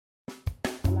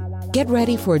Get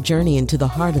ready for a journey into the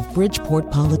heart of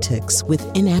Bridgeport politics with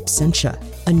In Absentia,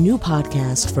 a new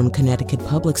podcast from Connecticut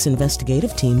Public's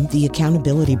investigative team, The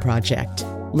Accountability Project.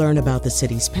 Learn about the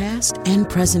city's past and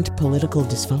present political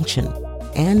dysfunction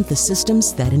and the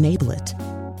systems that enable it.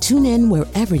 Tune in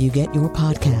wherever you get your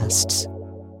podcasts.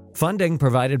 Funding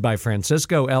provided by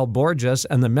Francisco L. Borges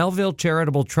and the Melville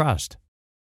Charitable Trust.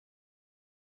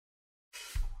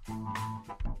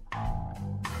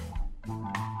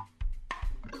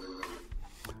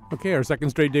 Okay, our second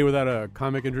straight day without a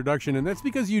comic introduction, and that's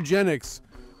because eugenics,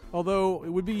 although it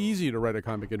would be easy to write a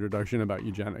comic introduction about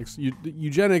eugenics.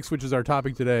 Eugenics, which is our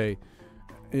topic today,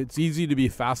 it's easy to be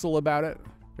facile about it.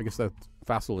 I guess that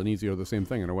facile and easy are the same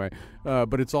thing in a way,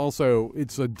 but it's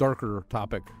a darker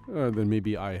topic than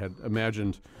maybe I had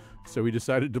imagined, so we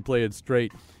decided to play it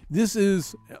straight. This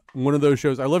is one of those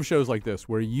shows, I love shows like this,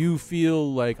 where you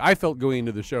feel like, I felt going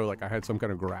into the show like I had some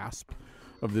kind of grasp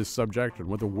of this subject and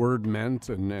what the word meant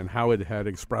and how it had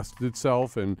expressed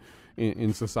itself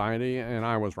in society, and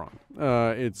I was wrong.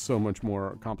 It's so much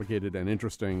more complicated and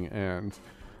interesting, and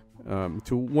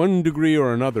to one degree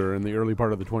or another in the early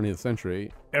part of the 20th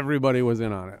century, everybody was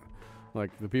in on it.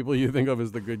 Like, the people you think of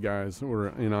as the good guys were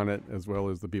in on it, as well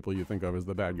as the people you think of as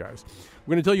the bad guys.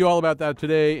 We're going to tell you all about that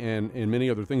today and many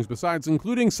other things besides,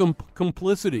 including some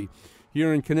complicity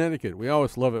here in Connecticut. We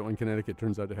always love it when Connecticut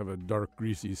turns out to have a dark,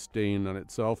 greasy stain on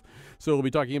itself. So we'll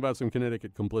be talking about some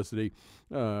Connecticut complicity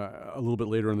a little bit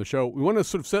later in the show. We want to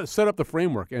sort of set up the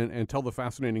framework and tell the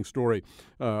fascinating story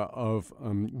of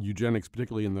eugenics,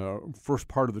 particularly in the first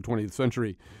part of the 20th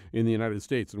century in the United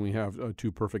States. And we have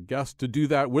two perfect guests to do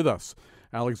that with us.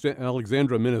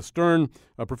 Alexandra Minna-Stern,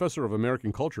 a professor of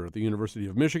American culture at the University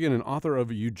of Michigan and author of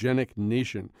Eugenic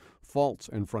Nation, Faults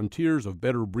and Frontiers of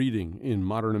Better Breeding in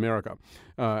Modern America.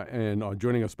 And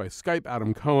joining us by Skype,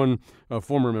 Adam Cohen, a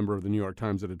former member of the New York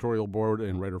Times editorial board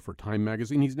and writer for Time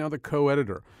magazine. He's now the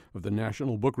co-editor of the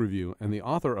National Book Review and the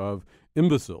author of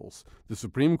Imbeciles, the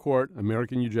Supreme Court,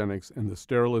 American Eugenics, and the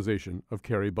Sterilization of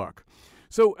Carrie Buck.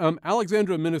 So,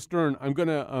 Alexandra Minna-Stern, I'm going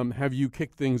to have you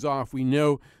kick things off. We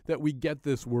know that we get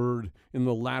this word in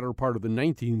the latter part of the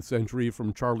 19th century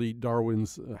from Charlie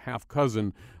Darwin's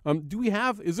half-cousin.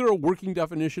 Is there a working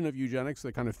definition of eugenics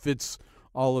that kind of fits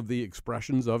all of the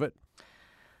expressions of it?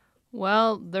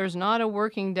 Well, there's not a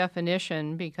working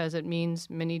definition because it means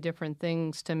many different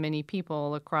things to many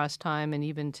people across time and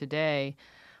even today.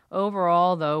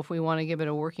 Overall, though, if we want to give it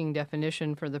a working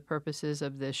definition for the purposes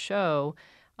of this show,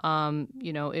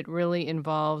 it really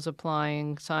involves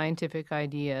applying scientific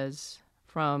ideas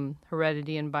from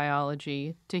heredity and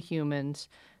biology to humans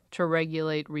to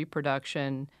regulate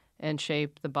reproduction and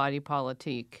shape the body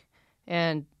politique.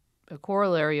 And a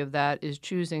corollary of that is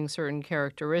choosing certain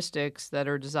characteristics that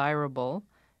are desirable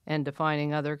and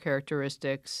defining other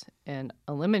characteristics and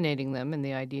eliminating them in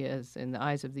the ideas in the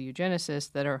eyes of the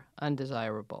eugenicists that are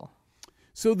undesirable.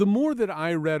 So the more that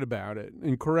I read about it,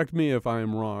 and correct me if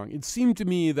I'm wrong, it seemed to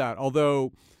me that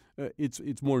although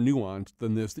it's more nuanced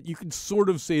than this, that you could sort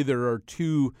of say there are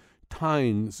two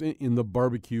tines in the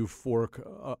barbecue fork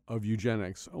of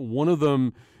eugenics. One of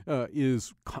them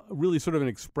is really sort of an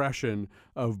expression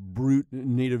of brute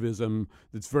nativism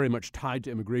that's very much tied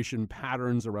to immigration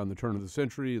patterns around the turn of the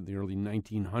century, in the early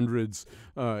 1900s.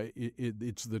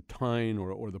 It's the tine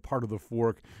or the part of the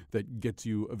fork that gets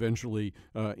you eventually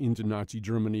into Nazi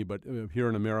Germany. But here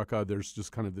in America, there's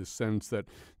just kind of this sense that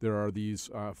there are these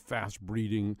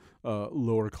fast-breeding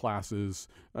lower classes,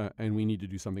 and we need to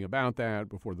do something about that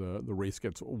before the race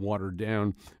gets watered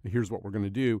down. Here's what we're going to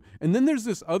do. And then there's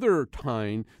this other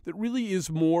tine that really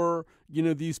is more,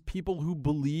 these people who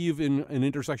believe in an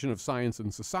intersection of science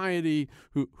and society,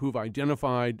 who've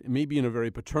identified, maybe in a very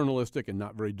paternalistic and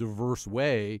not very diverse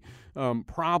way,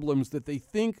 problems that they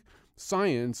think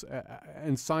science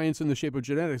and science in the shape of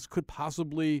genetics could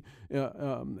possibly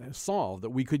solve, that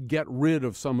we could get rid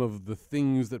of some of the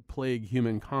things that plague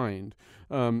humankind.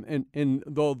 And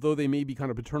though they may be kind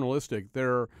of paternalistic,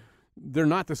 they're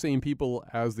not the same people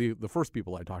as the first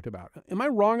people I talked about. Am I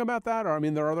wrong about that? Or,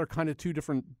 there are other kind of two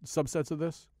different subsets of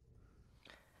this?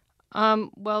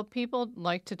 Well, people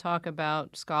like to talk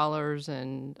about scholars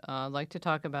and like to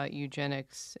talk about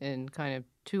eugenics in kind of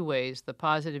two ways. The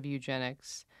positive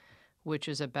eugenics, which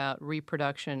is about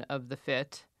reproduction of the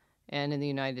fit, and in the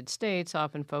United States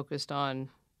often focused on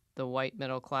the white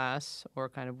middle class or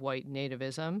kind of white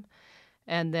nativism.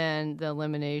 And then the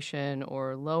elimination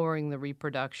or lowering the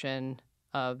reproduction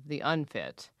of the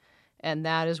unfit. And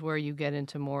that is where you get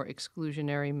into more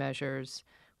exclusionary measures,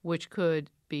 which could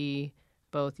be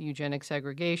both eugenic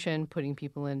segregation, putting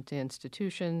people into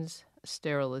institutions,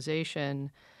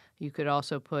 sterilization, You could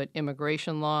also put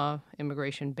immigration law,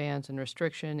 immigration bans and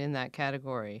restriction in that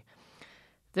category.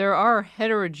 There are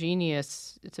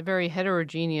it's a very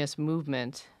heterogeneous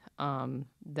movement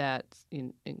that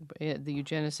the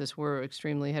eugenicists were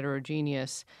extremely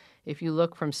heterogeneous. If you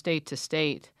look from state to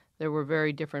state, there were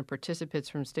very different participants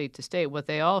from state to state. What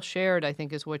they all shared, I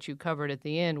think, is what you covered at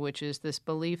the end, which is this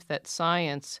belief that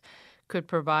science could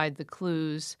provide the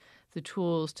clues, the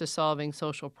tools to solving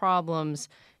social problems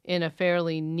in a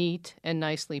fairly neat and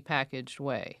nicely packaged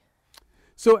way.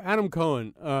 So, Adam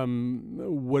Cohen,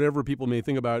 whatever people may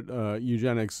think about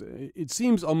eugenics, it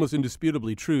seems almost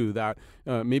indisputably true that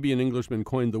maybe an Englishman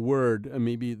coined the word,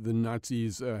 maybe the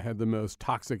Nazis had the most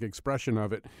toxic expression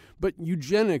of it. But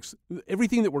eugenics,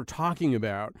 everything that we're talking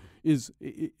about, is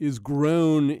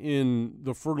grown in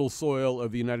the fertile soil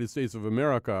of the United States of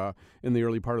America in the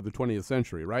early part of the 20th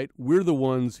century, right? We're the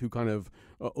ones who kind of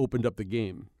opened up the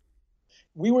game.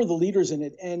 We were the leaders in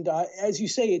it. And as you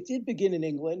say, it did begin in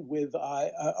England with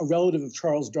a relative of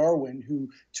Charles Darwin who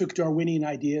took Darwinian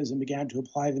ideas and began to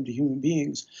apply them to human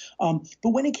beings. But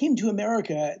when it came to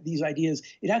America, these ideas,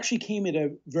 it actually came at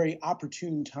a very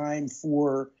opportune time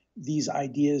for these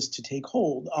ideas to take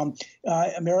hold.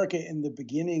 America in the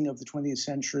beginning of the 20th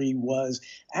century was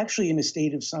actually in a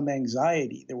state of some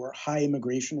anxiety. There were high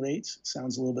immigration rates,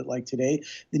 sounds a little bit like today.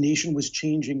 The nation was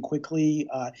changing quickly,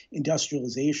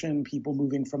 industrialization, people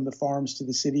moving from the farms to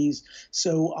the cities.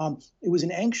 So it was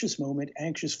an anxious moment,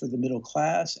 anxious for the middle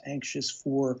class, anxious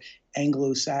for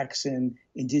Anglo-Saxon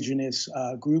indigenous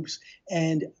groups.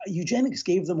 And eugenics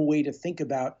gave them a way to think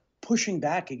about pushing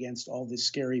back against all this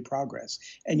scary progress.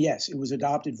 And yes, it was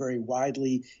adopted very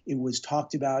widely. It was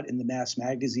talked about in the mass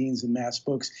magazines and mass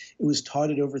books. It was taught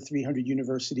at over 300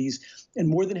 universities. And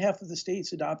more than half of the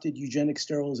states adopted eugenic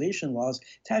sterilization laws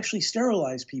to actually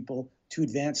sterilize people to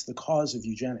advance the cause of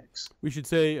eugenics. We should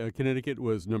say Connecticut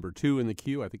was number 2 in the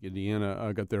queue. I think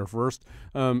Indiana got there first.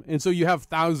 And so you have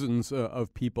thousands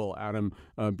of people, Adam,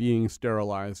 being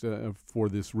sterilized for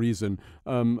this reason.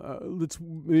 Let's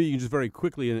maybe just very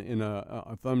quickly in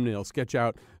a thumbnail sketch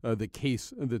out the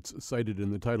case that's cited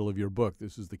in the title of your book.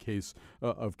 This is the case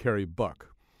of Carrie Buck.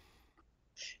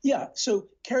 Yeah, so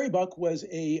Carrie Buck was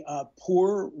a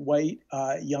poor white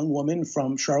young woman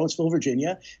from Charlottesville,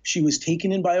 Virginia. She was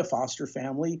taken in by a foster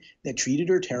family that treated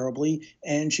her terribly,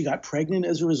 and she got pregnant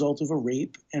as a result of a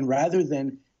rape. And rather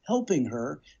than helping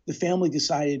her, the family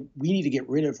decided we need to get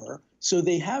rid of her. So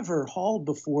they have her hauled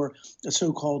before a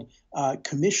so-called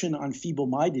commission on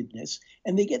feeble-mindedness,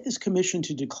 and they get this commission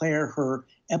to declare her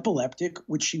epileptic,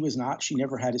 which she was not. She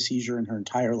never had a seizure in her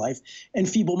entire life, and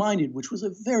feeble-minded, which was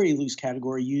a very loose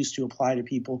category used to apply to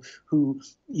people who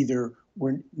either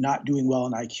were not doing well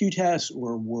on IQ tests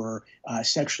or were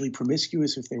sexually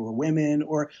promiscuous if they were women,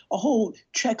 or a whole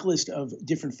checklist of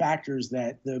different factors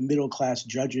that the middle-class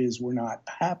judges were not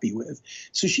happy with.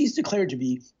 So she's declared to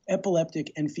be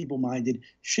epileptic and feeble-minded,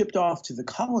 shipped off to the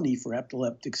colony for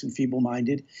epileptics and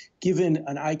feeble-minded, given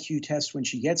an IQ test when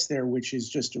she gets there, which is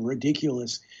just a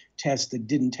ridiculous test that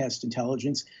didn't test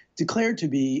intelligence, declared to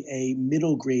be a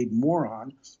middle-grade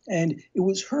moron. And it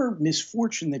was her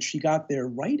misfortune that she got there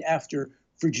right after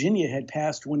Virginia had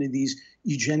passed one of these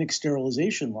eugenic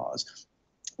sterilization laws.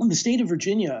 In the state of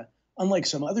Virginia, unlike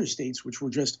some other states, which were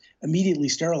just immediately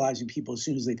sterilizing people as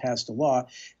soon as they passed a law,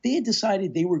 they had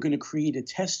decided they were going to create a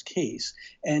test case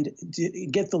and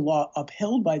get the law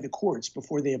upheld by the courts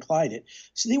before they applied it.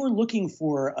 So they were looking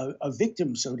for a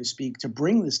victim, so to speak, to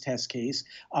bring this test case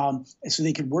so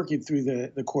they could work it through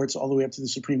the courts all the way up to the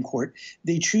Supreme Court.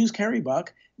 They choose Carrie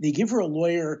Buck. They give her a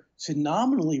lawyer to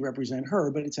nominally represent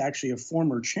her, but it's actually a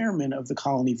former chairman of the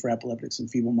Colony for Epileptics and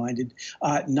Feeble-Minded,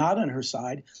 not on her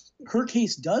side. Her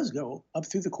case does go up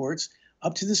through the courts,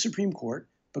 up to the Supreme Court,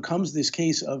 becomes this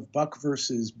case of Buck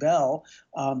versus Bell,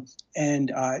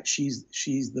 and she's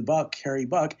the Buck, Carrie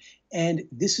Buck. And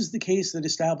this is the case that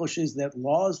establishes that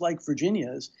laws like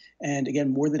Virginia's, and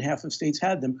again, more than half of states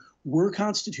had them, were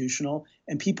constitutional,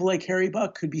 and people like Carrie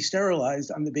Buck could be sterilized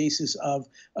on the basis of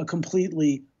a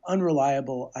completely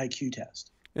unreliable IQ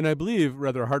test. And I believe,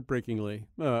 rather heartbreakingly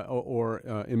or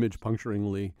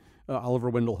image-puncturingly, Oliver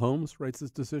Wendell Holmes writes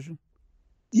this decision.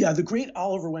 Yeah, the great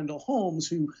Oliver Wendell Holmes,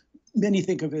 who many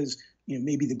think of as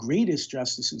maybe the greatest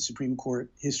justice in Supreme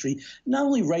Court history, not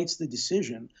only writes the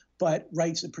decision, but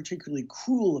writes a particularly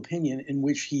cruel opinion in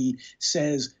which he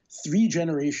says 3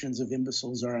 generations of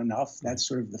imbeciles are enough. That's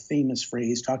sort of the famous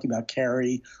phrase, talking about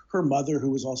Carrie, her mother,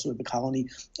 who was also at the colony,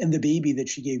 and the baby that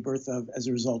she gave birth of as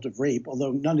a result of rape,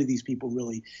 although none of these people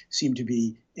really seem to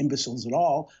be imbeciles at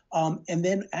all. And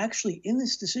then actually in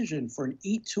this decision, for an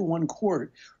 8-to-1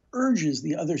 court, urges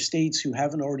the other states who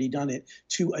haven't already done it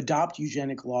to adopt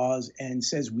eugenic laws and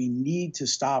says we need to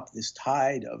stop this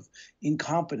tide of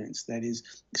incompetence that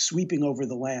is sweeping over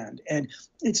the land. And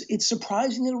it's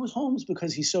surprising that it was Holmes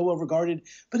because he's so well regarded,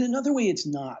 but another way it's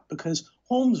not, because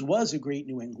Holmes was a great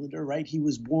New Englander, right? He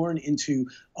was born into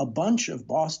a bunch of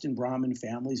Boston Brahmin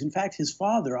families. In fact, his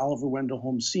father, Oliver Wendell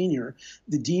Holmes Sr.,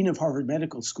 the dean of Harvard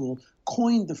Medical School,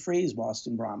 coined the phrase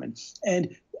Boston Brahmin.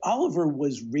 And Oliver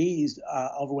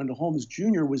Wendell Holmes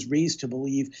Jr. was raised to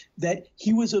believe that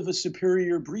he was of a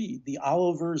superior breed. The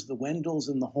Olivers, the Wendells,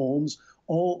 and the Holmes,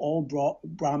 all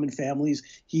Brahmin families.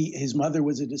 His mother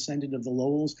was a descendant of the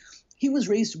Lowells. He was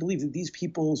raised to believe that these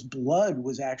people's blood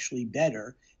was actually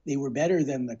better. They were better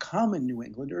than the common New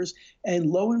Englanders.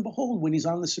 And lo and behold, when he's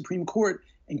on the Supreme Court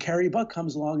and Carrie Buck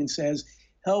comes along and says,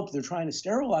 help, they're trying to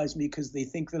sterilize me because they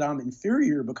think that I'm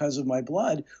inferior because of my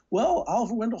blood. Well,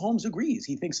 Oliver Wendell Holmes agrees.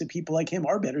 He thinks that people like him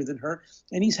are better than her,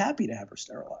 and he's happy to have her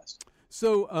sterilized.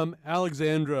 So,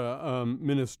 Alexandra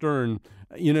Minna-Stern,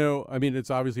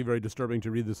 it's obviously very disturbing to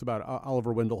read this about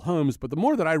Oliver Wendell Holmes, but the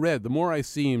more that I read, the more I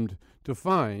seemed to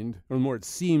find, or the more it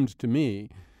seemed to me,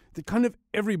 that kind of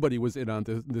everybody was in on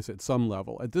this at some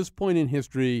level. At this point in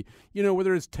history,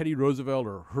 whether it's Teddy Roosevelt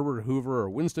or Herbert Hoover or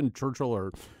Winston Churchill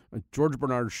or George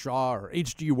Bernard Shaw or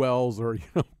H.G. Wells or,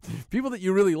 people that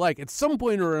you really like, at some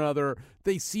point or another,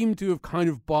 they seem to have kind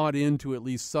of bought into at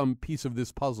least some piece of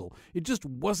this puzzle. It just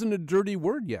wasn't a dirty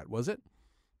word yet, was it?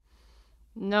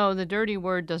 No, the dirty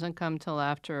word doesn't come till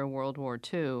after World War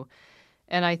II.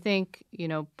 And I think,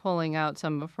 pulling out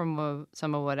some of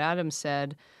what Adam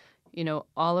said,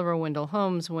 Oliver Wendell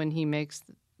Holmes, when he makes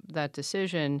that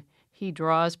decision, he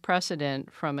draws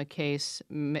precedent from a case,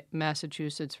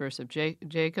 Massachusetts versus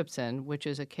Jacobson, which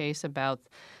is a case about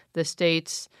the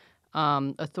state's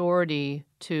authority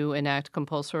to enact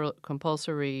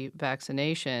compulsory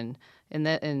vaccination from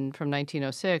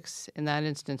 1906, in that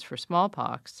instance for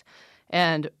smallpox.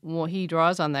 And he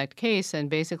draws on that case, and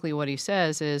basically what he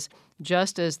says is,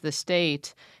 just as the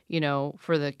state,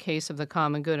 for the case of the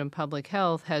common good and public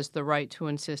health, has the right to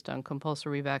insist on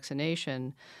compulsory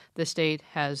vaccination, the state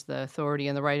has the authority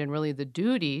and the right and really the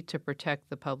duty to protect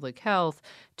the public health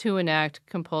to enact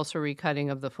compulsory cutting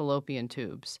of the fallopian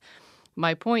tubes.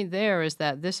 My point there is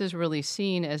that this is really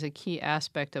seen as a key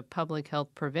aspect of public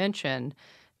health prevention,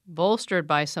 bolstered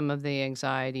by some of the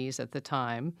anxieties at the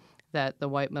time that the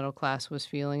white middle class was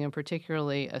feeling, and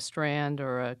particularly a strand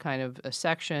or a kind of a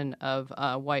section of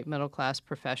white middle class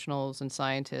professionals and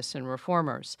scientists and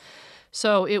reformers.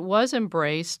 So it was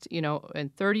embraced, in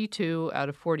 32 out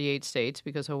of 48 states,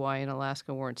 because Hawaii and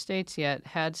Alaska weren't states yet,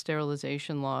 had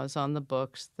sterilization laws on the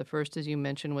books. The first, as you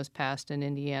mentioned, was passed in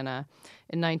Indiana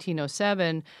in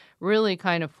 1907, really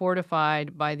kind of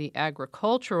fortified by the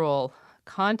agricultural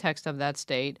context of that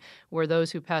state, where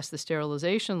those who passed the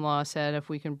sterilization law said, if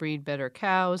we can breed better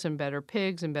cows and better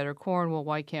pigs and better corn, well,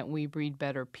 why can't we breed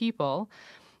better people?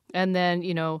 And then,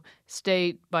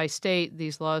 state by state,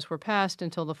 these laws were passed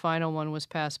until the final one was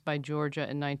passed by Georgia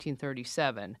in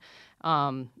 1937.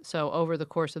 So over the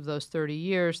course of those 30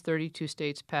 years, 32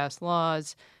 states passed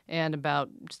laws, and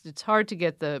it's hard to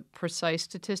get the precise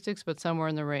statistics, but somewhere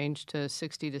in the range to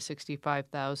 60 to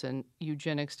 65,000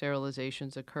 eugenic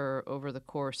sterilizations occur over the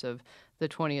course of the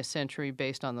 20th century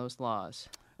based on those laws.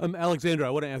 Alexandra,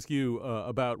 I want to ask you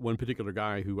about one particular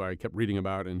guy who I kept reading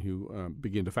about and who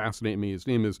began to fascinate me. His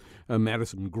name is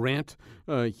Madison Grant.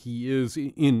 He is,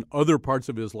 in other parts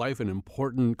of his life, an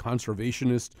important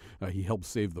conservationist. He helped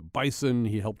save the bison.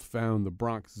 He helped found the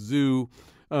Bronx Zoo.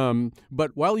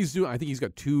 But while he's doing, I think he's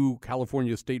got 2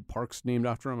 California state parks named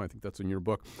after him. I think that's in your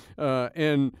book. But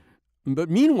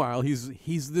meanwhile,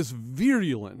 he's this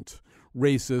virulent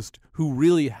racist who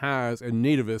really has, and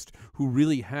nativist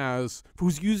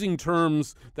who's using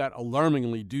terms that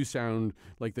alarmingly do sound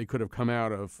like they could have come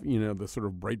out of, the sort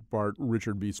of Breitbart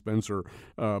Richard B. Spencer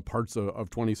parts of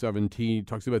 2017. He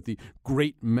talks about the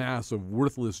great mass of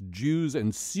worthless Jews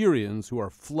and Syrians who are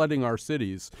flooding our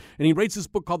cities. And he writes this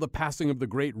book called The Passing of the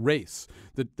Great Race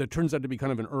that turns out to be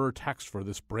kind of an text for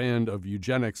this brand of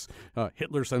eugenics.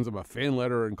 Hitler sends him a fan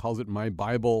letter and calls it My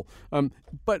Bible.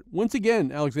 But once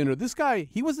again, Alexander, this guy,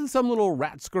 he wasn't some little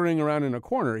rat scurrying around in a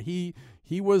corner. He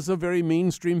was a very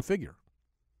mainstream figure.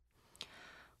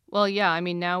 Well, yeah,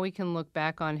 now we can look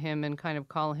back on him and kind of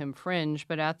call him fringe,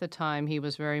 but at the time he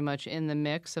was very much in the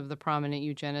mix of the prominent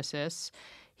eugenicists.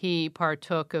 He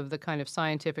partook of the kind of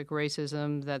scientific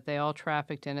racism that they all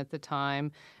trafficked in at the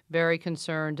time, very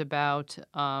concerned about,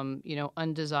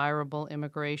 undesirable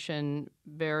immigration,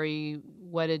 very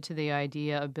wedded to the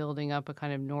idea of building up a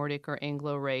kind of Nordic or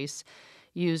Anglo race.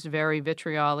 used very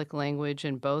vitriolic language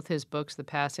in both his books, The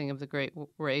Passing of the Great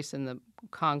Race and The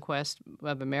Conquest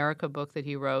of America book that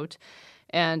he wrote.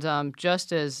 And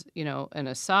just as, an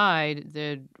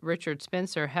aside, Richard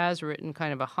Spencer has written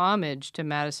kind of a homage to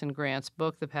Madison Grant's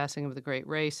book, The Passing of the Great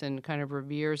Race, and kind of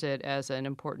reveres it as an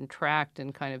important tract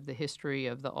in kind of the history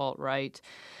of the alt-right.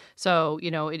 So,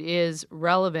 it is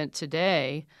relevant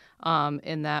today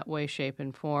in that way, shape,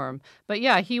 and form. But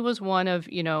yeah, he was one of,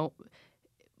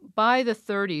 by the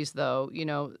 30s, though,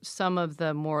 some of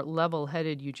the more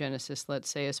level-headed eugenicists, let's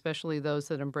say, especially those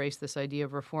that embrace this idea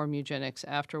of reform eugenics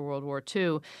after World War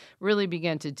II, really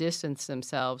began to distance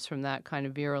themselves from that kind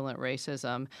of virulent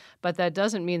racism. But that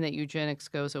doesn't mean that eugenics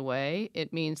goes away.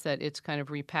 It means that it's kind of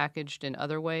repackaged in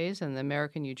other ways, and the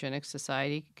American Eugenics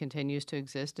Society continues to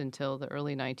exist until the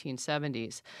early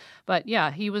 1970s. But yeah,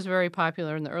 he was very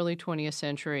popular in the early 20th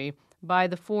century. By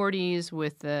the 40s,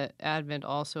 with the advent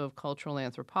also of cultural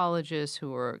anthropologists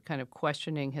who are kind of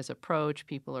questioning his approach,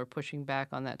 people are pushing back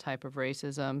on that type of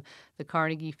racism. The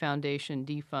Carnegie Foundation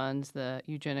defunds the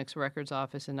Eugenics Records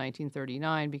Office in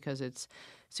 1939 because its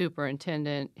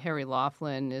superintendent, Harry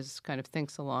Laughlin,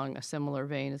 thinks along a similar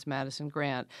vein as Madison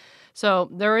Grant.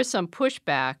 So there is some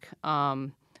pushback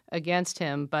against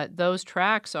him, but those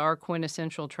tracks are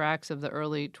quintessential tracks of the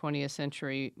early 20th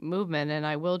century movement. And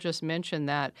I will just mention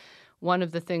that one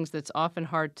of the things that's often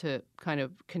hard to kind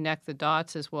of connect the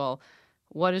dots is, well,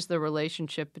 what is the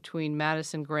relationship between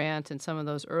Madison Grant and some of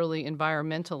those early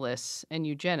environmentalists and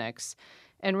eugenics?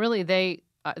 And really,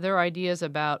 their ideas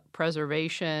about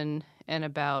preservation and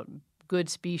about good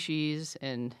species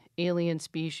and alien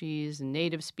species and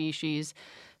native species,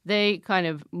 they kind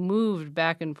of moved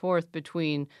back and forth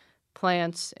between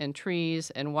plants and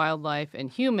trees and wildlife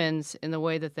and humans in the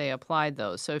way that they applied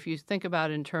those. So if you think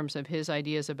about it in terms of his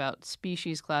ideas about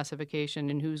species classification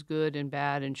and who's good and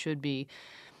bad and should be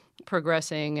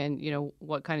progressing and,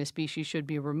 what kind of species should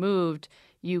be removed,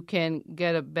 you can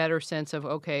get a better sense of,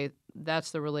 okay,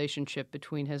 that's the relationship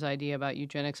between his idea about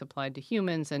eugenics applied to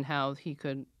humans and how he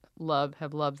could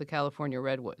have loved the California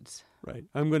redwoods. Right.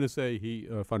 I'm going to say he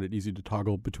found it easy to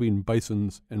toggle between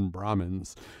bisons and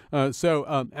Brahmins.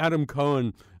 So Adam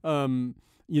Cohen,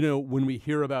 when we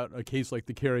hear about a case like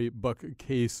the Carrie Buck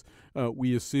case,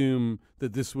 we assume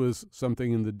that this was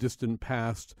something in the distant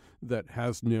past that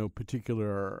has no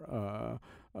particular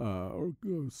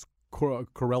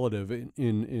correlative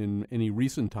in any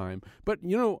recent time. But,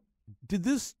 did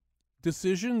this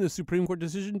decision, the Supreme Court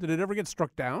decision, did it ever get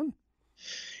struck down?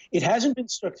 It hasn't been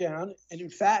struck down, and in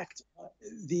fact,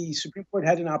 the Supreme Court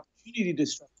had an opportunity to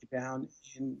strike it down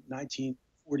in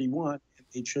 1941, and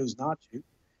they chose not to.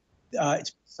 It's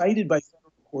been cited by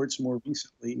federal courts more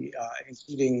recently,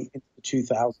 including in the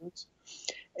 2000s,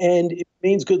 and it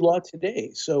remains good law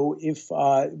today. So if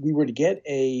we were to get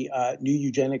a new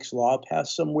eugenics law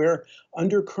passed somewhere,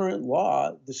 under current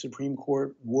law, the Supreme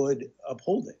Court would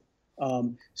uphold it.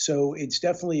 So it's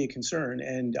definitely a concern,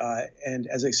 and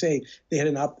as I say,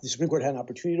 the Supreme Court had an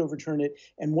opportunity to overturn it,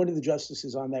 and one of the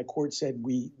justices on that court said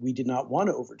we did not want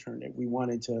to overturn it. We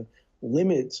wanted to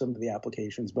limit some of the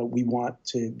applications, but we want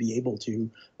to be able to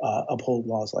uphold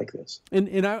laws like this.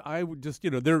 And I would just,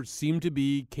 there seem to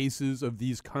be cases of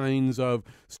these kinds of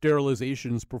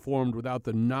sterilizations performed without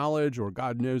the knowledge or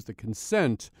God knows the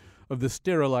consent of the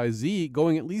sterilizee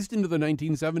going at least into the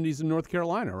 1970s in North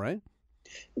Carolina, right?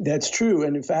 That's true.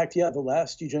 And in fact, the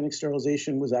last eugenic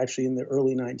sterilization was actually in the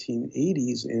early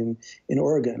 1980s in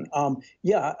Oregon.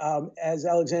 As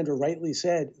Alexandra rightly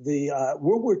said, the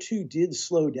World War II did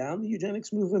slow down the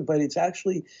eugenics movement, but it's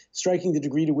actually striking the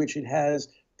degree to which it has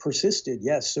persisted.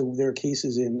 Yes. So there are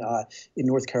cases in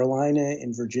North Carolina,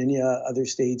 in Virginia, other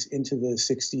states into the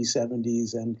 60s,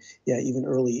 70s, and even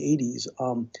early 80s.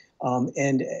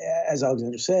 And as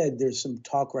Alexander said, there's some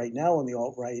talk right now on the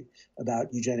alt-right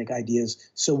about eugenic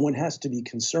ideas. So one has to be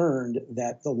concerned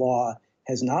that the law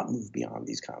has not moved beyond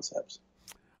these concepts.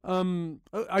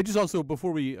 I just also,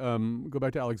 before we go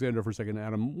back to Alexander for a second,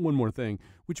 Adam, one more thing,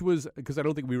 which was, because I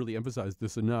don't think we really emphasized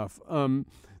this enough,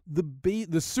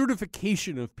 the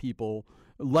certification of people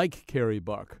like Carrie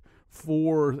Buck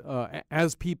for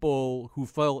as people who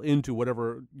fell into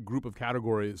whatever group of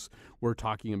categories we're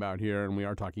talking about here, and we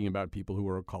are talking about people who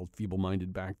were called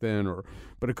feeble-minded back then,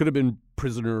 but it could have been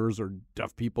prisoners or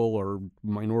deaf people or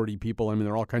minority people. I mean,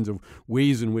 there are all kinds of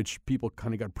ways in which people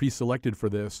kind of got pre-selected for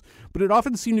this, but it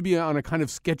often seemed to be on a kind of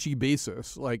sketchy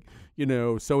basis, like,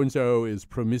 so-and-so is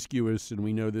promiscuous and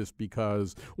we know this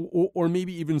because, or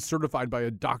maybe even certified by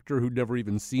a doctor who'd never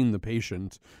even seen the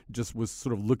patient, just was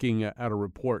sort of looking at a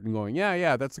report and going,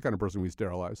 yeah, that's the kind of person we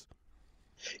sterilize.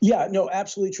 Yeah, no,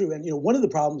 absolutely true. And one of the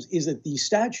problems is that these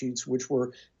statutes, which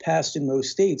were passed in most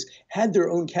states, had their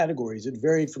own categories. It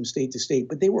varied from state to state,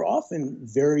 but they were often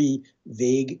very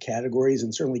vague categories,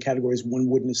 and certainly categories one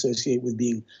wouldn't associate with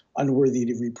being unworthy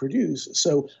to reproduce.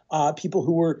 So people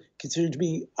who were considered to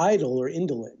be idle or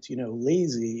indolent,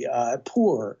 lazy,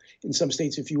 poor. In some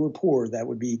states, if you were poor, that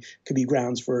could be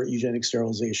grounds for eugenic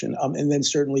sterilization. And then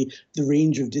certainly the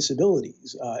range of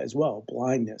disabilities as well,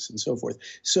 blindness and so forth.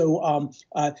 So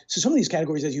some of these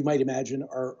categories, as you might imagine,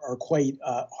 are quite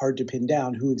hard to pin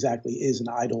down who exactly is an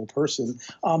idle person.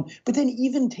 But then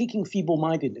even taking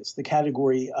feeble-mindedness, the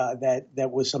category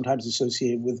that was sometimes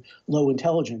associated with low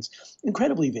intelligence,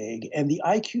 incredibly vague. And the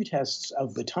IQ tests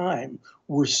of the time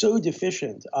were so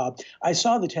deficient. I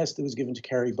saw the test that was given to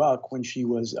Carrie Buck when she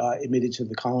was admitted to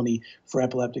the colony for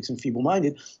epileptics and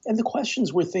feeble-minded. And the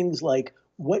questions were things like,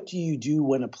 what do you do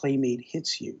when a playmate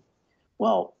hits you?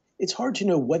 Well, it's hard to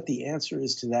know what the answer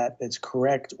is to that that's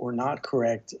correct or not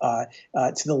correct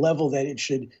to the level that it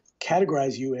should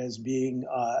categorize you as being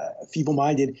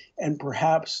feeble-minded and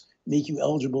perhaps make you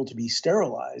eligible to be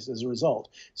sterilized as a result.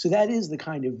 So that is the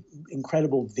kind of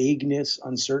incredible vagueness,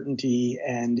 uncertainty,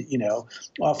 and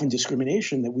often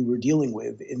discrimination that we were dealing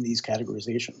with in these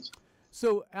categorizations.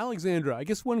 So, Alexandra, I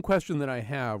guess one question that I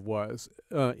have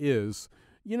is,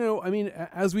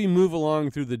 as we move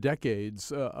along through the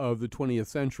decades of the 20th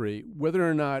century, whether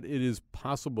or not it is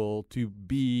possible to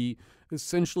be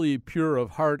essentially pure of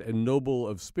heart and noble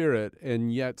of spirit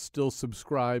and yet still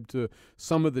subscribe to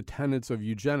some of the tenets of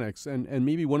eugenics. And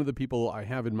maybe one of the people I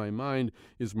have in my mind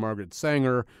is Margaret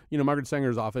Sanger. Margaret Sanger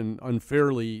is often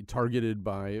unfairly targeted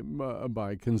by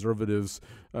conservatives,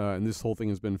 and this whole thing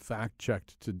has been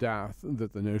fact-checked to death,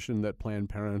 that the notion that Planned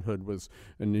Parenthood was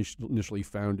initially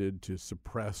founded to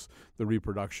suppress the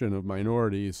reproduction of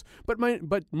minorities. But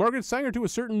Margaret Sanger, to a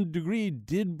certain degree,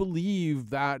 did believe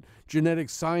that genetic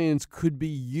science could be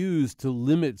used to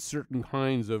limit certain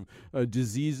kinds of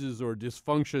diseases or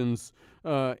dysfunctions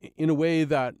in a way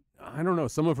that, I don't know,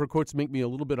 some of her quotes make me a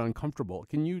little bit uncomfortable.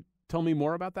 Can you tell me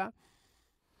more about that?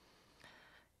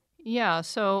 Yeah,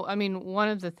 so one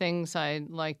of the things I'd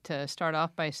like to start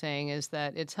off by saying is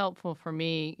that it's helpful for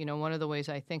me, one of the ways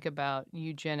I think about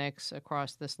eugenics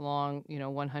across this long,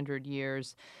 100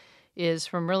 years is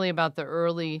from really about the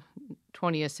early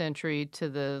 20th century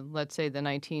to let's say, the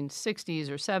 1960s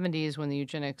or 70s when the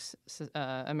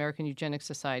American Eugenics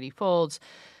Society folds.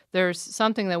 There's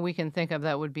something that we can think of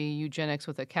that would be eugenics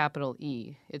with a capital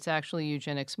E. It's actually a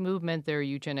eugenics movement. There are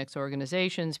eugenics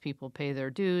organizations. People pay their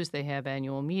dues. They have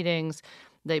annual meetings.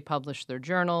 They publish their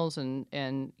journals and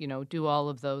do all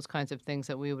of those kinds of things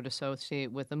that we would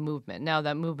associate with a movement. Now,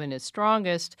 that movement is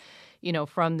strongest,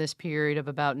 from this period of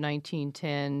about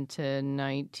 1910 to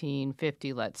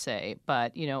 1950, let's say.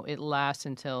 But, it lasts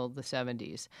until the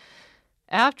 70s.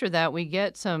 After that, we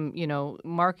get some,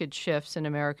 marked shifts in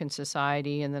American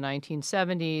society in the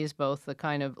 1970s, both the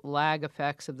kind of lag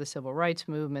effects of the civil rights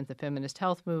movement, the feminist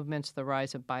health movements, the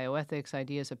rise of bioethics,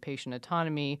 ideas of patient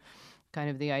autonomy, kind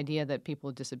of the idea that people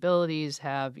with disabilities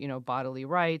have, bodily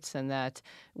rights and that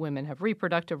women have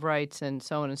reproductive rights and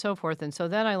so on and so forth. And so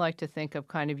then I like to think of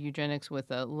kind of eugenics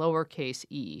with a lowercase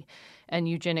e and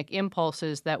eugenic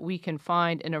impulses that we can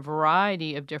find in a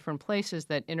variety of different places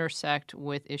that intersect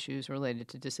with issues related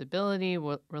to disability,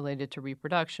 related to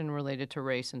reproduction, related to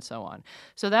race, and so on.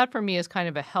 So that for me is kind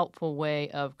of a helpful way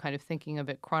of kind of thinking of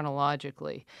it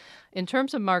chronologically. In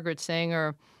terms of Margaret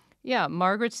Sanger, yeah,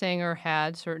 Margaret Sanger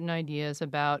had certain ideas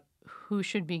about who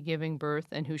should be giving birth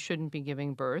and who shouldn't be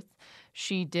giving birth.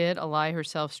 She did ally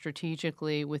herself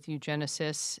strategically with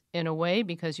eugenicists in a way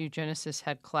because eugenicists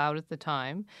had clout at the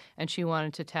time, and she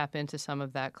wanted to tap into some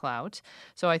of that clout.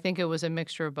 So I think it was a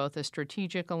mixture of both a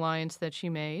strategic alliance that she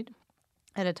made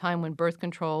at a time when birth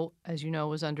control, as you know,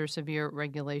 was under severe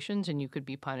regulations and you could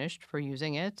be punished for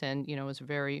using it, and, was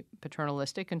very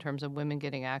paternalistic in terms of women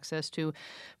getting access to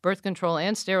birth control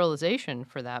and sterilization,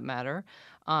 for that matter,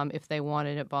 if they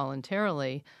wanted it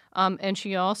voluntarily. And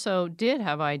she also did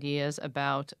have ideas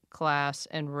about class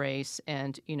and race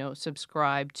and,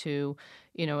 subscribe to,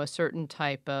 a certain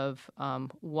type of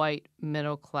white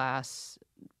middle class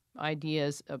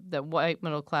ideas that white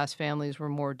middle class families were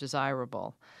more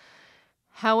desirable.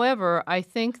 However, I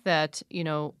think that,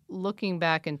 looking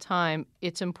back in time,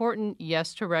 it's important,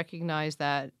 yes, to recognize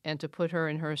that and to put her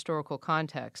in her historical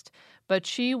context. But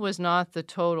she was not the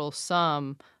total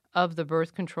sum of the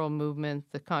birth control movement,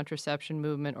 the contraception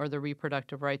movement, or the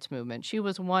reproductive rights movement. She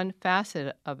was one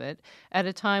facet of it at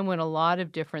a time when a lot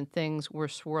of different things were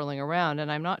swirling around.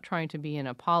 And I'm not trying to be an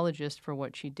apologist for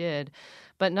what she did,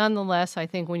 but nonetheless, I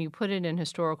think when you put it in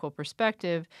historical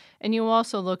perspective and you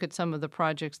also look at some of the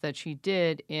projects that she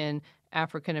did in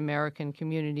African American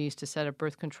communities to set up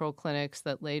birth control clinics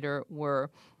that later were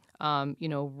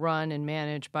run and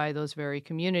managed by those very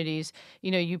communities,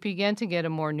 you begin to get a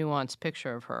more nuanced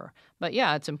picture of her. But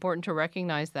yeah, it's important to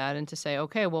recognize that and to say,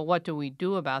 okay, well, what do we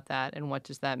do about that? And what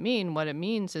does that mean? What it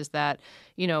means is that,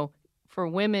 for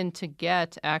women to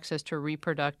get access to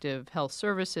reproductive health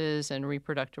services and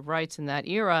reproductive rights in that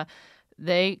era,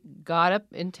 they got up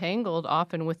entangled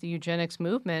often with the eugenics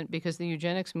movement because the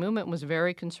eugenics movement was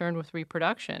very concerned with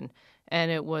reproduction. And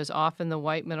it was often the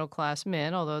white middle-class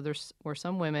men, although there were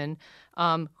some women,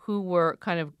 who were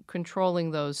kind of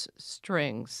controlling those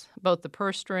strings, both the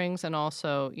purse strings and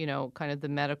also, kind of the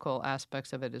medical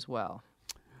aspects of it as well.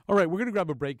 All right, we're going to grab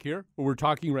a break here. We're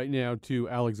talking right now to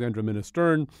Alexandra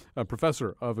Minna-Stern, a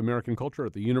professor of American culture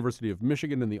at the University of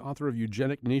Michigan and the author of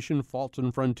Eugenic Nation, Faults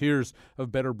and Frontiers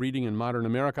of Better Breeding in Modern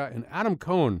America, and Adam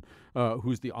Cohen,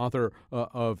 who's the author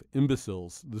of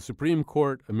Imbeciles, the Supreme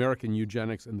Court, American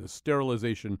Eugenics, and the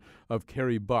Sterilization of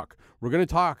Carrie Buck. We're going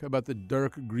to talk about the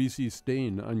dark, greasy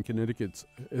stain on Connecticut's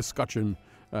escutcheon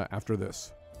after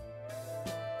this.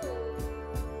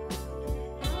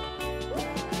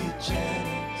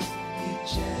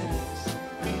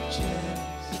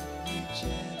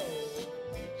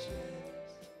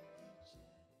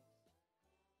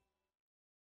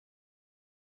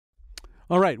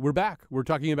 All right, we're back. We're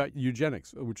talking about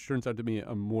eugenics, which turns out to be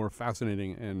a more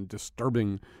fascinating and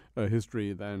disturbing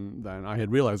history than I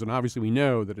had realized. And obviously, we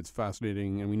know that it's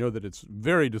fascinating, and we know that it's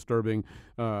very disturbing.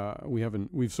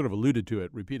 We've sort of alluded to it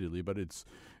repeatedly, but its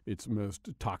most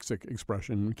toxic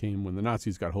expression came when the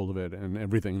Nazis got hold of it, and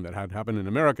everything that had happened in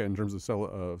America in terms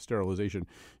of sterilization,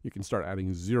 you can start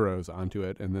adding zeros onto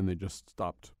it, and then they just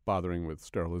stopped bothering with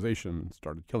sterilization and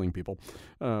started killing people.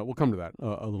 We'll come to that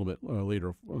a little bit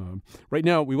later. Right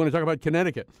now, we want to talk about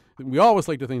Connecticut. We always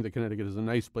like to think that Connecticut is a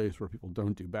nice place where people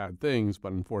don't do bad things,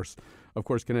 but of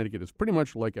course, Connecticut is pretty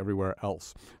much like everywhere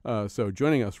else. So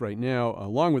joining us right now,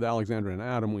 along with Alexandra and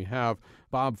Adam, we have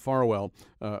Bob Farwell,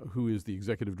 who is the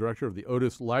executive director of the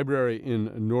Otis Library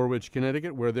in Norwich,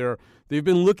 Connecticut, where they've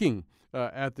been looking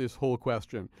at this whole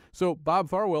question. So, Bob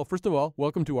Farwell, first of all,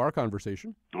 welcome to our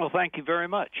conversation. Well, thank you very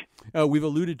much. We've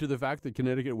alluded to the fact that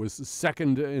Connecticut was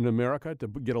second in America to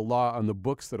get a law on the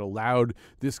books that allowed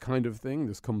this kind of thing,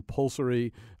 this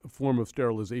compulsory form of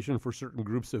sterilization for certain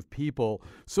groups of people.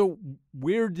 So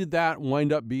where did that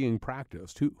wind up being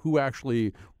practiced? Who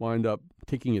actually wind up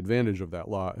taking advantage of that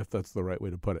law, if that's the right way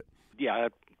to put it? Yeah,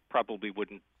 it probably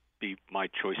wouldn't be my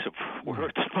choice of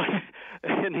words, but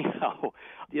anyhow,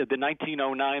 the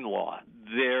 1909 law,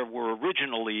 there were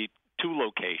originally two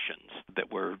locations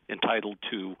that were entitled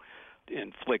to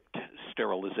inflict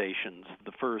sterilizations.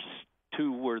 The first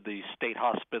two were the state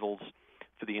hospitals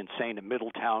for the insane in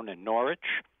Middletown and Norwich,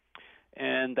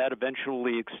 and that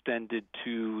eventually extended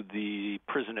to the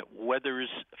prison at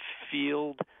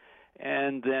Wethersfield,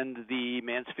 and then the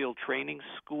Mansfield Training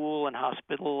School and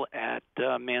Hospital at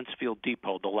Mansfield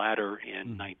Depot, the latter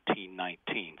in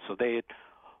 1919. So they had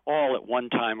all at one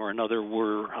time or another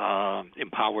were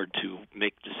empowered to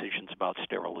make decisions about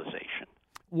sterilization.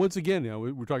 Once again,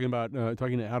 we're talking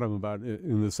to Adam about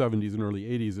in the 70s and early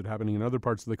 80s it happening in other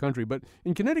parts of the country. But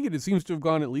in Connecticut, it seems to have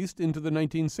gone at least into the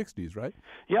 1960s, right?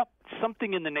 Yep,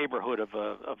 something in the neighborhood of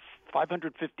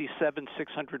 557,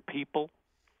 600 people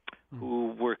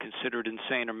who were considered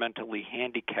insane or mentally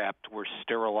handicapped were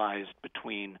sterilized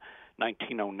between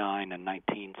 1909 and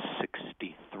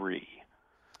 1963.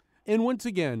 And once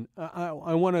again, I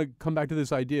want to come back to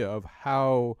this idea of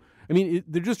how,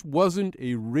 there just wasn't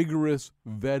a rigorous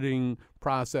vetting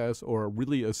process or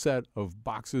really a set of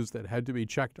boxes that had to be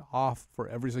checked off for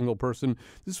every single person.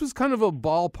 This was kind of a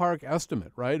ballpark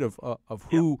estimate, right, of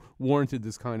who warranted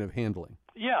this kind of handling.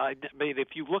 Yeah, I mean,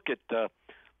 if you look at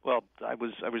I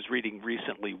was reading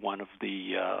recently one of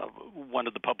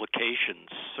the publications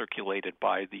circulated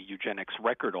by the Eugenics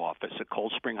Record Office at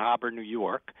Cold Spring Harbor, New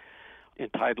York,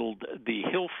 entitled "The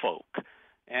Hill Folk,"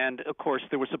 and of course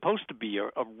there was supposed to be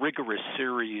a rigorous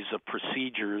series of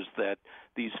procedures that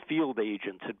these field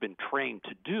agents had been trained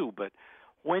to do, but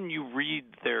when you read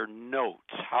their notes,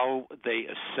 how they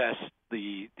assessed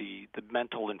the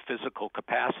mental and physical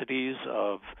capacities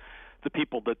of the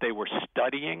people that they were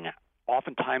studying,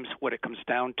 oftentimes what it comes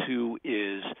down to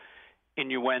is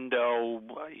innuendo,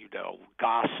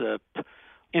 gossip,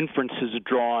 inferences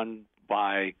drawn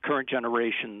by current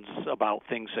generations about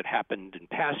things that happened in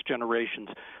past generations.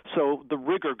 So the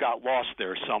rigor got lost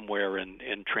there somewhere in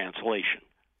translation.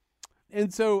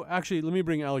 And so, actually, let me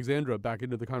bring Alexandra back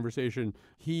into the conversation.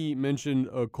 He mentioned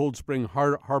Cold Spring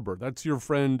Harbor. That's your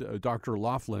friend, Dr.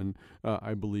 Laughlin,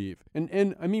 I believe.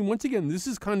 And I mean, once again, this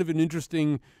is kind of an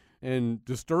interesting and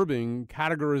disturbing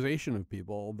categorization of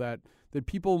people, that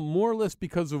people more or less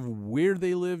because of where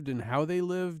they lived and how they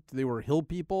lived, they were hill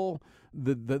people,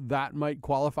 that might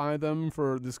qualify them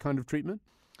for this kind of treatment?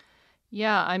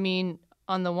 Yeah, I mean,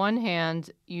 on the one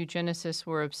hand, eugenicists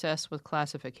were obsessed with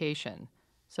classification.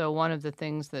 So one of the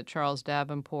things that Charles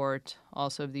Davenport,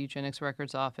 also of the Eugenics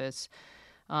Records Office,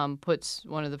 puts,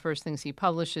 one of the first things he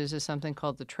publishes is something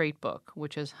called the Trait Book,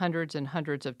 which has hundreds and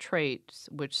hundreds of traits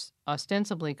which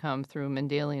ostensibly come through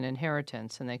Mendelian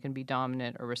inheritance, and they can be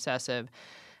dominant or recessive.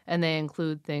 And they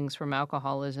include things from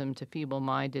alcoholism to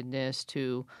feeble-mindedness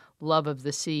to love of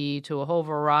the sea to a whole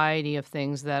variety of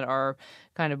things that are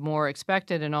kind of more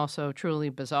expected and also truly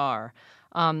bizarre.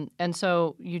 And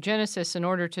so eugenicists, in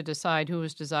order to decide who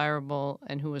was desirable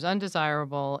and who was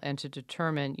undesirable and to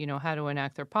determine, how to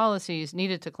enact their policies,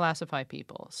 needed to classify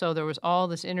people. So there was all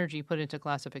this energy put into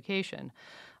classification.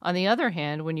 On the other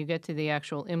hand, when you get to the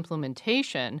actual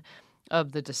implementation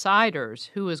of the deciders,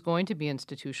 who is going to be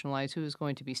institutionalized, who is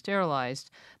going to be sterilized,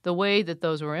 the way that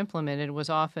those were implemented was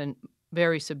often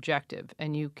very subjective.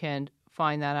 And you can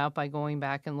find that out by going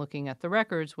back and looking at the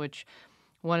records, which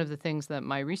one of the things that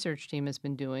my research team has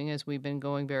been doing is we've been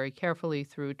going very carefully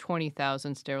through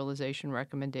 20,000 sterilization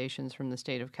recommendations from the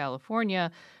state of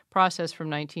California, processed from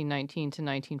 1919 to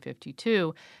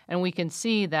 1952. And we can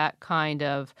see that kind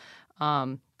of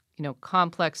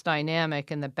complex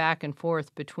dynamic and the back and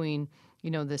forth between,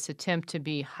 this attempt to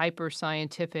be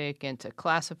hyper-scientific and to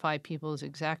classify people's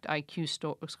exact IQ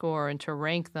score and to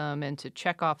rank them and to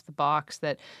check off the box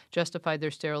that justified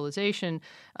their sterilization.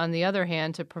 On the other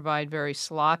hand, to provide very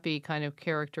sloppy kind of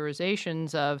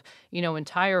characterizations of,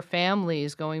 entire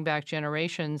families going back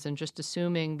generations and just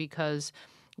assuming because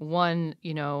one,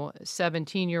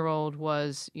 17-year-old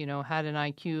was, had an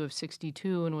IQ of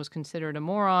 62 and was considered a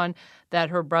moron, that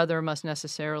her brother must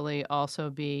necessarily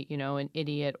also be, an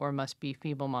idiot or must be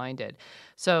feeble-minded.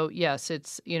 So, yes,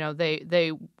 it's,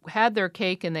 they had their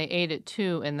cake and they ate it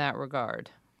too in that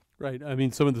regard. Right. I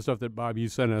mean, some of the stuff that, Bob, you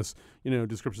sent us,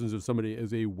 descriptions of somebody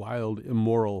as a wild,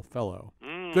 immoral fellow.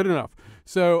 Good enough.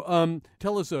 So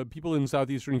tell us, people in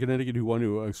southeastern Connecticut who want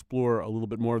to explore a little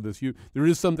bit more of this, there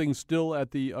is something still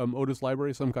at the Otis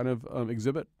Library, some kind of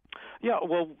exhibit? Yeah,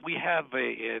 well, we have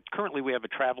currently we have a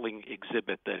traveling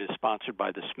exhibit that is sponsored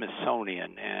by the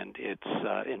Smithsonian, and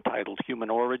it's entitled Human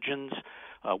Origins,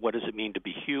 What Does It Mean to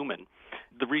Be Human?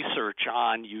 The research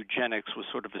on eugenics was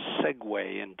sort of a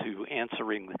segue into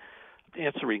answering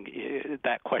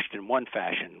that question in one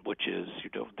fashion, which is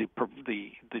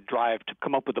the drive to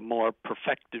come up with a more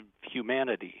perfective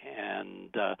humanity, and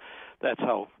that's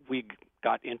how we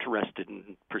got interested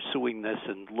in pursuing this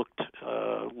and looked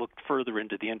further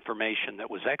into the information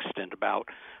that was extant about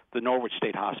the Norwich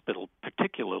State Hospital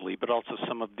particularly, but also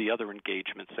some of the other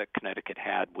engagements that Connecticut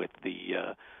had with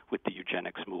the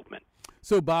eugenics movement.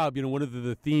 So, Bob, one of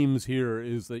the themes here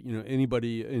is that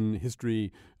anybody in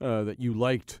history that you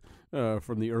liked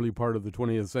from the early part of the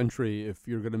 20th century, if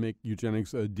you're going to make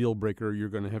eugenics a deal breaker, you're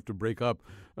going to have to break up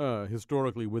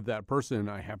historically with that person.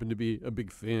 I happen to be a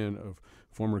big fan of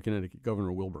former Connecticut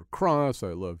Governor Wilbur Cross.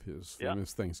 I love his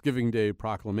famous Thanksgiving Day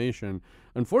proclamation.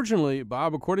 Unfortunately,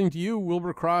 Bob, according to you,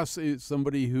 Wilbur Cross is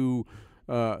somebody who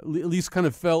at least kind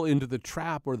of fell into the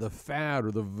trap or the fad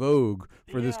or the vogue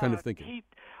for this kind of thinking.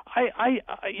 I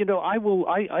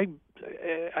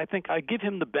think I give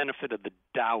him the benefit of the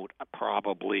doubt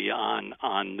probably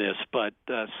on this, but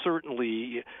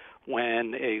certainly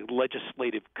when a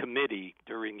legislative committee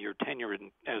during your tenure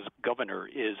as governor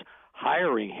is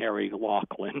hiring Harry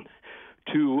Laughlin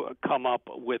to come up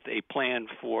with a plan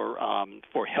for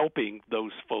helping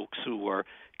those folks who are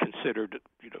considered,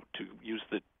 to use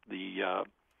the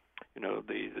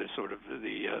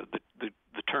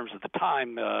terms of the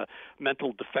time,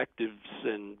 mental defectives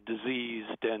and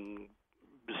diseased and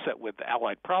beset with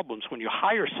allied problems. When you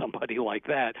hire somebody like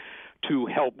that to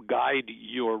help guide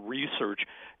your research,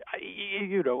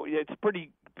 it's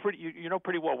pretty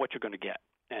pretty well what you're going to get,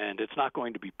 and it's not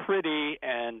going to be pretty,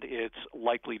 and it's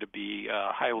likely to be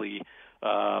highly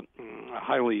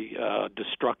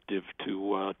destructive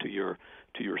to your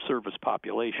service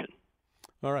population.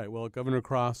 All right. Well, Governor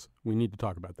Cross, we need to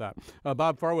talk about that.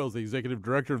 Bob Farwell is the executive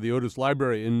director of the Otis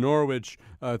Library in Norwich.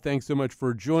 Thanks so much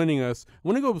for joining us. I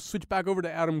want to go switch back over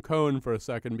to Adam Cohen for a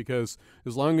second, because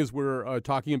as long as we're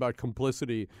talking about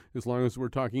complicity, as long as we're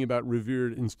talking about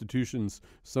revered institutions,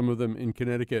 some of them in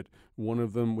Connecticut, one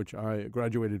of them which I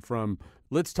graduated from,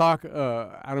 let's talk,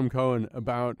 Adam Cohen,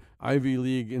 about Ivy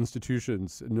League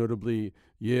institutions, notably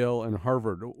Yale and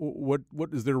Harvard. What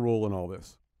is their role in all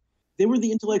this? They were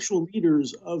the intellectual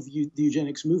leaders of the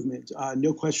eugenics movement,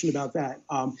 no question about that.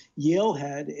 Yale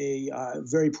had a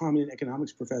very prominent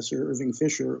economics professor, Irving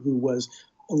Fisher, who was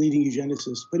a leading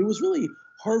eugenicist, but it was really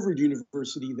Harvard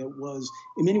University that was,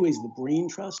 in many ways, the brain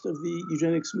trust of the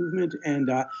eugenics movement.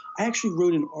 And I actually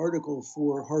wrote an article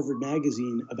for Harvard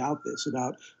Magazine about this,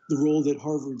 about the role that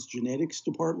Harvard's genetics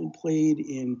department played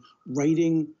in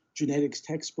writing genetics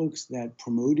textbooks that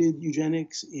promoted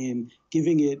eugenics, in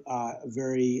giving it a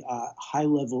very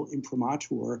high-level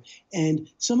imprimatur. And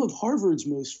some of Harvard's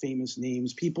most famous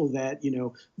names, people that,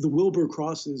 the Wilbur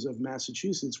Crosses of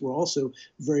Massachusetts, were also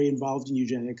very involved in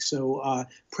eugenics. So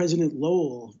President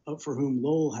Lowell, for whom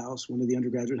Lowell House, one of the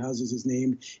undergraduate houses, is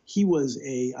named, he was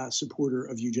a supporter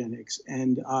of eugenics.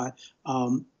 And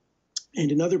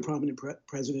another prominent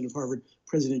president of Harvard,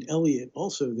 President Eliot,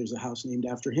 also there's a house named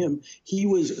after him. He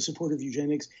was a supporter of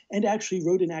eugenics and actually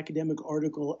wrote an academic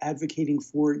article advocating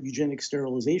for eugenic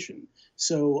sterilization.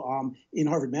 So in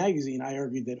Harvard Magazine, I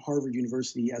argued that Harvard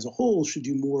University as a whole should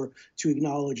do more to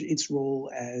acknowledge its role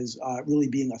as really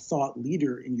being a thought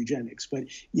leader in eugenics. But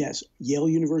yes, Yale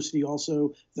University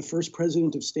also, the first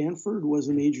president of Stanford was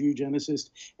a major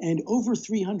eugenicist, and over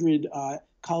 300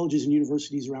 colleges and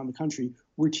universities around the country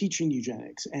were teaching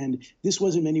eugenics. And this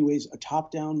was in many ways a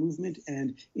top-down movement,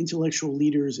 and intellectual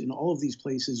leaders in all of these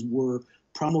places were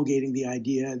promulgating the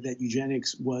idea that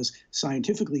eugenics was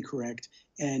scientifically correct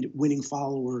and winning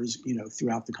followers,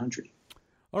 throughout the country.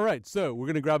 All right, so we're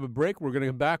going to grab a break. We're going to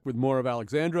come back with more of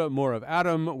Alexandra, more of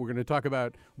Adam. We're going to talk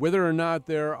about whether or not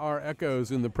there are echoes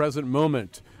in the present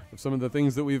moment of some of the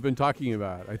things that we've been talking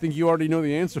about. I think you already know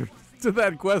the answer to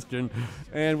that question.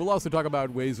 And we'll also talk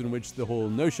about ways in which the whole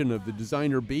notion of the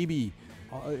designer baby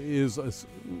is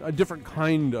a different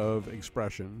kind of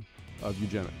expression of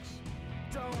eugenics.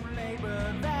 Don't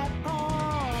labor that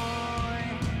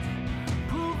point.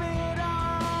 Prove it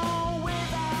all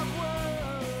without words.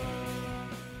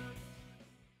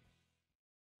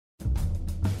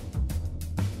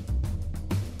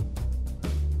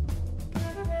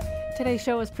 Today's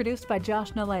show was produced by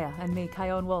Josh Nalea and me,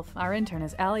 Kyone Wolf. Our intern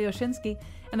is Ali Oshinsky,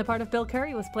 and the part of Bill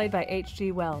Curry was played by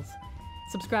H.G. Wells.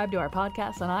 Subscribe to our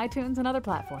podcast on iTunes and other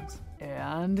platforms.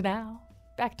 And now,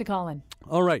 back to Colin.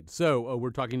 All right, so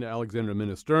we're talking to Alexandra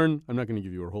Minna-Stern. I'm not going to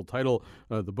give you her whole title.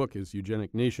 The book is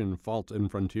Eugenic Nation, Faults and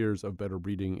Frontiers of Better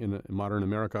Breeding in Modern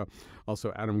America.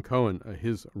 Also, Adam Cohen,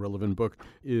 his relevant book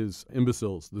is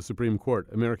Imbeciles, the Supreme Court,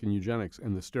 American Eugenics,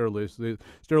 and the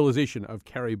Sterilization of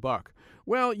Carrie Buck.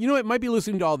 Well, it might be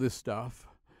listening to all this stuff,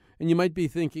 and you might be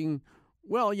thinking,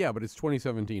 well, yeah, but it's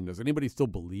 2017. Does anybody still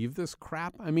believe this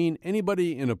crap? I mean,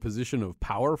 anybody in a position of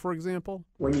power, for example?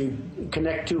 When you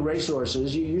connect two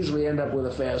racehorses, you usually end up with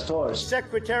a fast horse.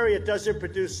 Secretariat doesn't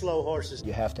produce slow horses.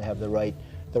 You have to have the right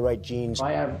genes.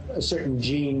 I have a certain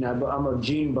gene. I'm a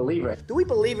gene believer. Do we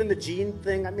believe in the gene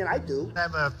thing? I mean, I do. I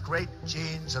have great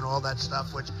genes and all that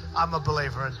stuff, which I'm a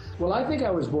believer in. Well, I think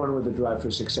I was born with a drive for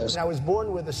success. I was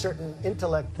born with a certain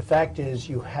intellect. The fact is,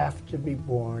 you have to be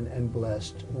born and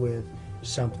blessed with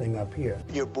something up here.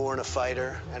 You're born a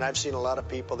fighter, and I've seen a lot of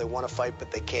people, they want to fight, but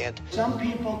they can't. Some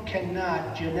people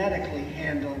cannot genetically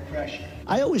handle pressure.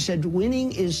 I always said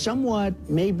winning is somewhat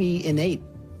maybe innate.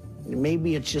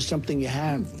 Maybe it's just something you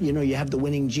have. You have the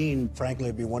winning gene. Frankly,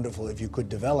 it'd be wonderful if you could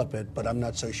develop it, but I'm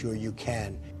not so sure you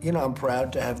can. I'm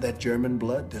proud to have that German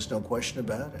blood. There's no question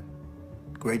about it.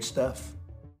 Great stuff.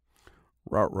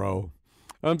 Ruh-roh.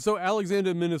 So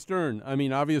Alexander Minna-Stern, I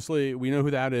mean, obviously we know who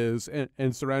that is,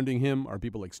 and surrounding him are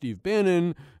people like Steve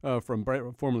Bannon,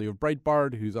 formerly of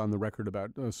Breitbart, who's on the record about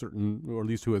certain, or at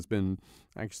least who has been,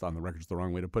 actually on the record's the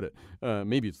wrong way to put it,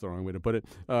 maybe it's the wrong way to put it,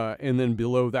 and then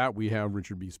below that we have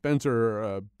Richard B.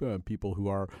 Spencer, people who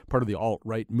are part of the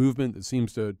alt-right movement that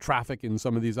seems to traffic in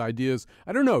some of these ideas.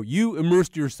 I don't know, you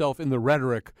immersed yourself in the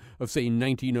rhetoric of, say,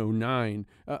 1909.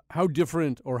 How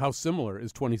different or how similar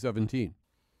is 2017?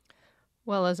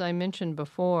 Well, as I mentioned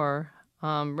before,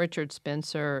 Richard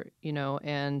Spencer,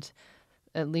 and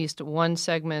at least one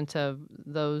segment of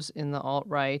those in the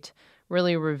alt-right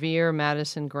really revere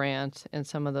Madison Grant and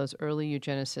some of those early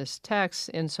eugenicist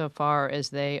texts insofar as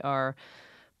they are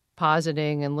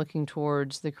positing and looking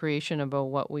towards the creation of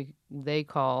they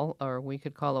call, or we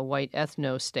could call, a white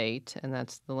ethno-state, and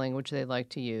that's the language they like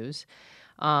to use.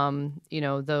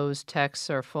 Those texts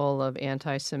are full of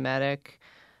anti-Semitic,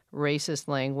 racist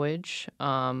language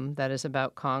that is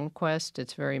about conquest.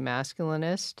 It's very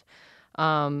masculinist.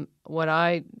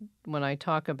 When I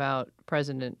talk about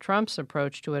President Trump's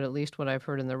approach to it, at least what I've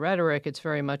heard in the rhetoric, it's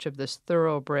very much of this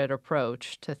thoroughbred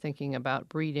approach to thinking about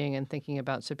breeding and thinking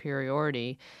about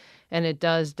superiority. And it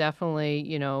does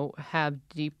definitely, have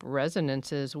deep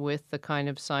resonances with the kind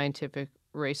of scientific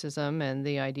racism and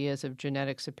the ideas of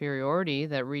genetic superiority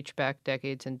that reach back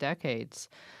decades and decades.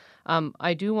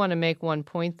 I do want to make one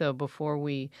point, though, before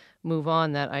we move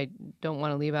on, that I don't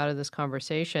want to leave out of this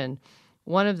conversation.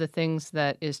 One of the things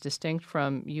that is distinct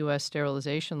from U.S.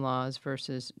 sterilization laws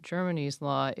versus Germany's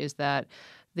law is that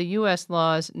the U.S.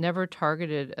 laws never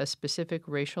targeted a specific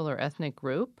racial or ethnic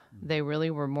group. They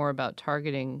really were more about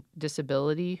targeting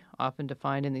disability, often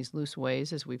defined in these loose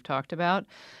ways, as we've talked about.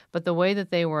 But the way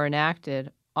that they were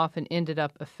enacted often ended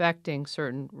up affecting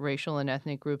certain racial and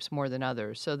ethnic groups more than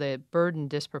others. So they burdened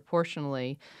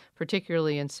disproportionately,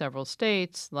 particularly in several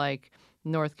states like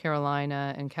North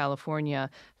Carolina and California,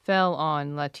 fell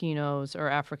on Latinos or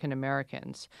African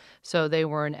Americans. So they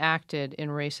were enacted in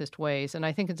racist ways. And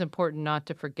I think it's important not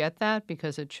to forget that,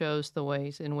 because it shows the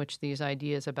ways in which these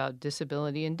ideas about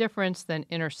disability and difference then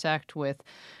intersect with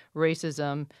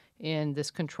racism in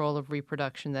this control of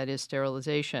reproduction that is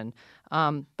sterilization.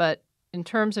 But in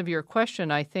terms of your question,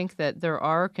 I think that there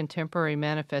are contemporary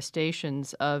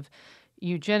manifestations of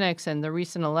eugenics, and the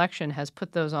recent election has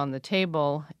put those on the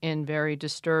table in very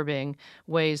disturbing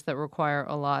ways that require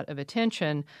a lot of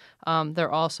attention.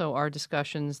 There also are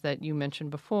discussions that you mentioned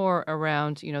before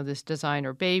around, this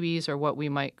designer babies, or what we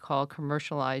might call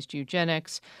commercialized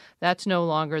eugenics. That's no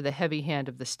longer the heavy hand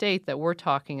of the state that we're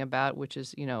talking about, which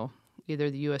is,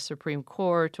 either the U.S. Supreme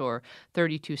Court or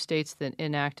 32 states that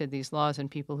enacted these laws, and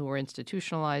people who were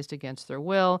institutionalized against their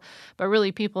will, but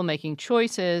really people making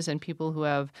choices and people who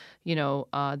have, the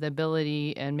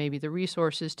ability and maybe the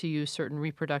resources to use certain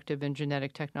reproductive and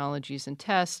genetic technologies and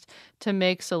tests to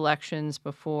make selections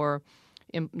before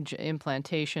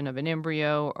implantation of an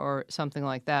embryo or something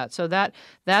like that. So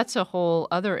that's a whole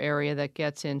other area that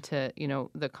gets into,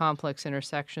 the complex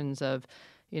intersections of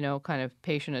kind of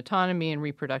patient autonomy and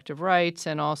reproductive rights,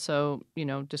 and also,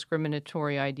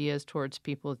 discriminatory ideas towards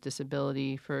people with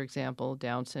disability, for example,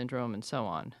 Down syndrome, and so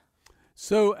on.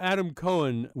 So, Adam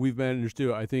Cohen, we've managed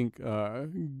to, I think,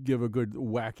 give a good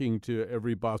whacking to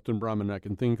every Boston Brahmin I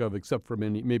can think of, except for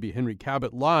maybe Henry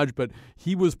Cabot Lodge, but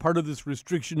he was part of this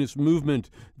restrictionist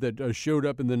movement that showed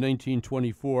up in the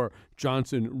 1924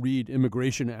 Johnson-Reed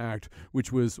Immigration Act,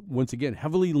 which was, once again,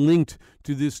 heavily linked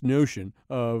to this notion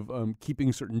of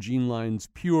keeping certain gene lines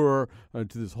pure,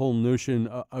 to this whole notion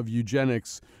of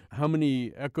eugenics. How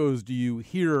many echoes do you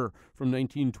hear from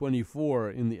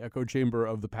 1924 in the echo chamber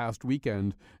of the past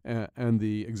weekend and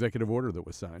the executive order that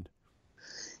was signed?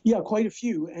 Yeah, quite a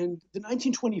few. And the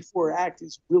 1924 Act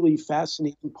is really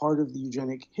fascinating part of the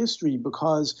eugenic history,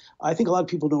 because I think a lot of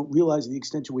people don't realize the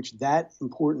extent to which that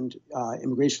important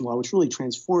immigration law, which really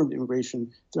transformed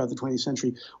immigration throughout the 20th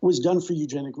century, was done for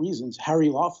eugenic reasons. Harry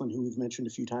Laughlin, who we've mentioned a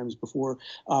few times before,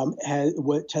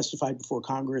 testified before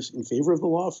Congress in favor of the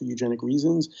law for eugenic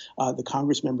reasons. The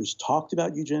Congress members talked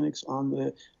about eugenics on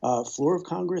the floor of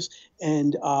Congress,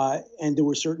 and there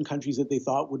were certain countries that they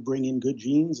thought would bring in good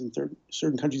genes, and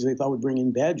certain countries they thought would bring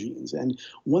in bad genes. And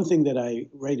one thing that I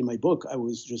write in my book, I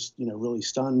was just really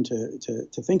stunned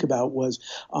to think about was,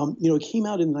 it came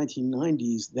out in the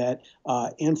 1990s that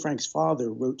Anne Frank's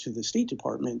father wrote to the State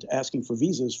Department asking for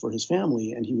visas for his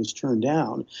family, and he was turned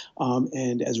down.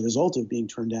 And as a result of being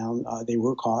turned down, they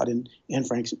were caught, and Anne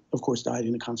Frank, of course, died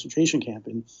in a concentration camp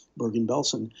in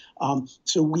Bergen-Belsen.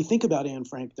 So we think about Anne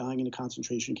Frank dying in a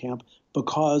concentration camp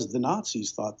because the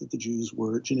Nazis thought that the Jews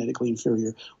were genetically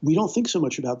inferior. We don't think so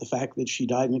much about the fact that she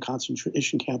died in a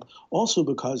concentration camp also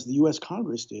because the U.S.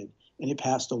 Congress did, and it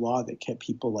passed a law that kept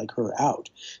people like her out.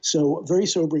 So very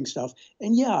sobering stuff.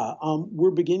 And yeah,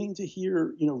 we're beginning to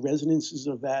hear, resonances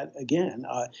of that again.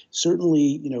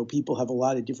 Certainly, people have a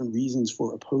lot of different reasons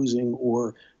for opposing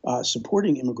or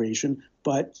supporting immigration,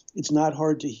 but it's not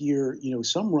hard to hear,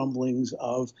 some rumblings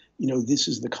of, this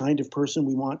is the kind of person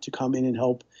we want to come in and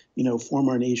help, form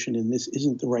our nation, and this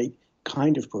isn't the right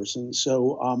kind of person.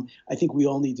 So I think we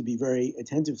all need to be very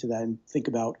attentive to that and think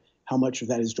about how much of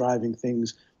that is driving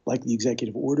things like the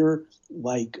executive order,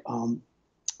 like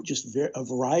just a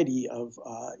variety of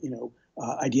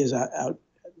ideas out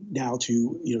now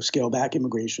to scale back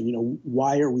immigration.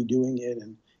 Why are we doing it,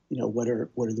 and what are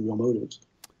the real motives?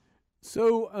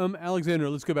 So, Alexandra,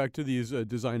 let's go back to these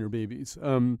designer babies.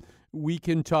 We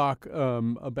can talk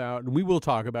about, and we will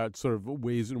talk about sort of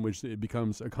ways in which it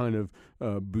becomes a kind of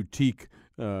boutique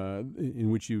in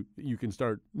which you can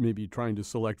start maybe trying to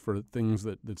select for things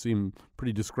that seem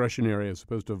pretty discretionary as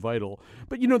opposed to vital.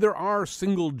 But, there are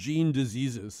single gene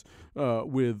diseases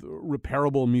with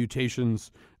repairable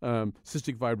mutations,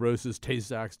 cystic fibrosis,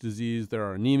 Tay-Sachs disease. There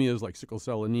are anemias like sickle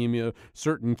cell anemia,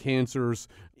 certain cancers.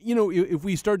 If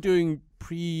we start doing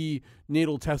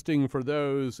prenatal testing for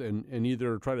those and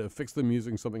either try to fix them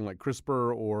using something like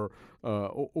CRISPR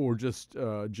or just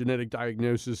genetic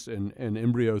diagnosis and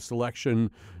embryo selection,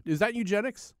 is that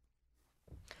eugenics?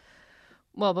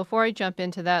 Well, before I jump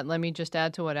into that, let me just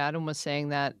add to what Adam was saying,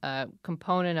 that a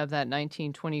component of that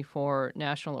 1924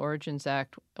 National Origins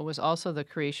Act was also the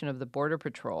creation of the Border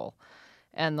Patrol.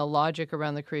 And the logic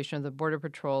around the creation of the Border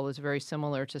Patrol is very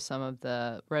similar to some of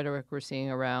the rhetoric we're seeing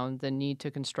around the need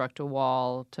to construct a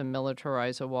wall, to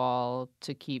militarize a wall,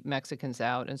 to keep Mexicans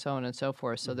out, and so on and so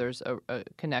forth. So there's a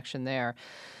connection there.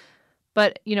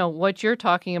 But, what you're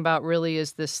talking about really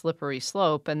is this slippery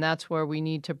slope, and that's where we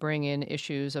need to bring in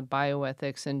issues of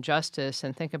bioethics and justice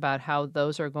and think about how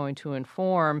those are going to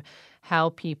inform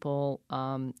how people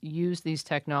use these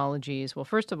technologies. Well,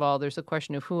 first of all, there's a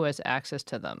question of who has access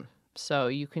to them. So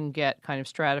you can get kind of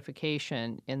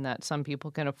stratification in that some people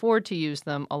can afford to use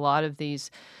them. A lot of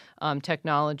these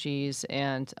technologies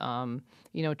and,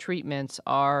 treatments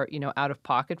are, out of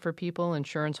pocket for people.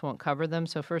 Insurance won't cover them.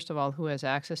 So first of all, who has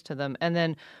access to them? And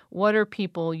then what are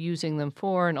people using them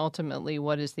for? And ultimately,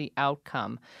 what is the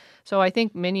outcome? So I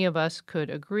think many of us could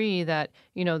agree that,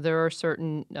 there are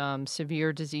certain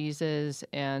severe diseases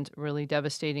and really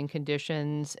devastating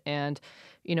conditions, and,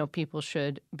 people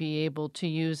should be able to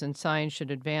use, and science should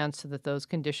advance so that those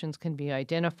conditions can be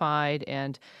identified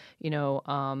and,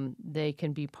 they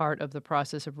can be part of the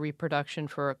process of reproduction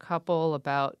for a couple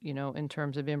about, in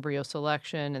terms of embryo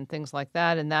selection and things like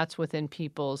that. And that's within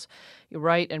people's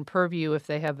right and purview if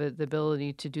they have the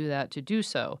ability to do that, to do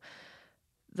so.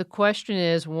 The question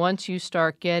is, once you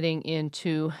start getting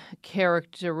into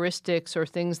characteristics or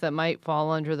things that might fall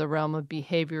under the realm of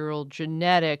behavioral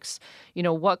genetics,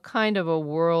 what kind of a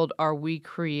world are we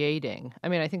creating? I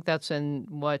mean, I think that's in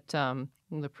what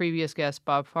the previous guest,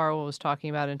 Bob Farwell, was talking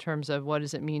about in terms of what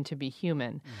does it mean to be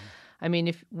human. Mm-hmm. I mean,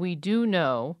 if we do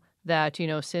know that,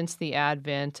 since the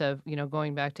advent of,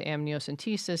 going back to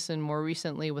amniocentesis and more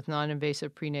recently with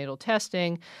non-invasive prenatal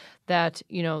testing, that,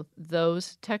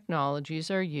 those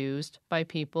technologies are used by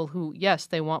people who, yes,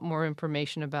 they want more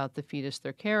information about the fetus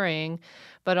they're carrying,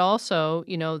 but also,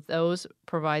 those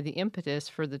provide the impetus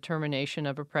for the termination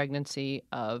of a pregnancy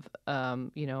of,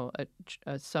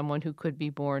 someone who could be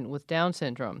born with Down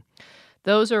syndrome.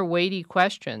 Those are weighty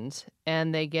questions,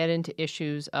 and they get into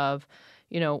issues of,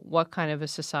 what kind of a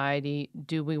society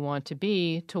do we want to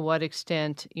be? To what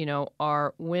extent,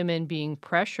 are women being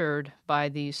pressured by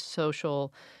these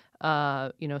social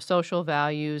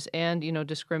values and,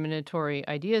 discriminatory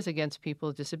ideas against people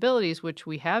with disabilities, which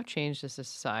we have changed as a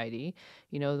society,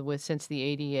 since the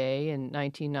ADA in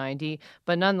 1990.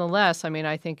 But nonetheless, I mean,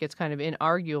 I think it's kind of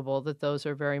inarguable that those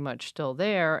are very much still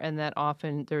there, and that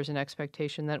often there's an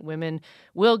expectation that women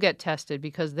will get tested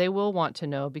because they will want to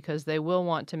know, because they will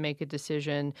want to make a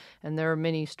decision. And there are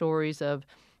many stories of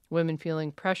women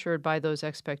feeling pressured by those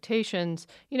expectations,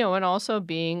 and also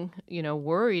being,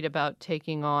 worried about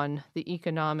taking on the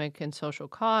economic and social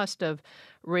cost of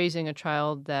raising a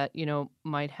child that,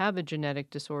 might have a genetic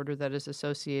disorder that is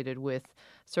associated with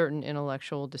certain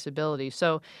intellectual disabilities.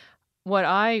 So what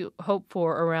I hope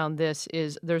for around this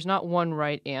is there's not one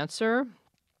right answer.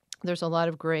 There's a lot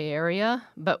of gray area,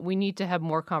 but we need to have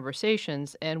more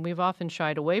conversations, and we've often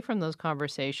shied away from those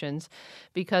conversations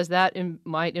because that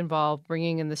might involve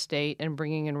bringing in the state and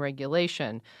bringing in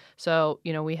regulation. So,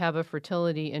 we have a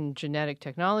fertility and genetic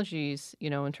technologies,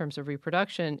 in terms of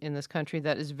reproduction in this country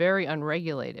that is very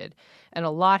unregulated, and a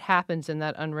lot happens in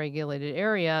that unregulated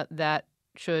area that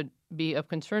should be of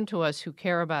concern to us who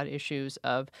care about issues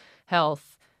of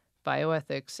health,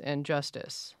 bioethics, and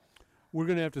justice. We're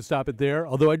going to have to stop it there,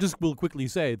 although I just will quickly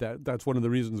say that that's one of the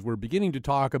reasons we're beginning to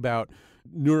talk about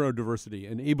neurodiversity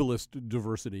and ableist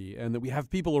diversity, and that we have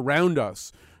people around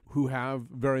us who have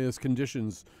various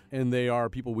conditions, and they are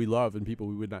people we love and people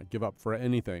we would not give up for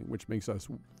anything, which makes us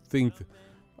think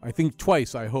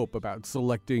twice, I hope, about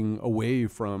selecting away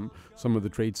from some of the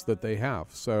traits that they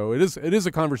have. So it is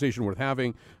a conversation worth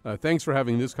having. Thanks for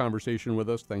having this conversation with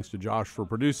us. Thanks to Josh for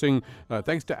producing.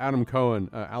 Thanks to Adam Cohen,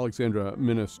 Alexandra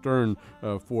Minna-Stern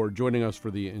for joining us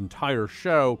for the entire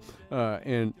show.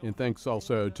 And thanks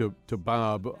also to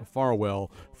Bob Farwell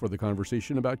for the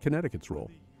conversation about Connecticut's role.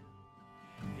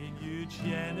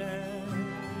 Eugenics.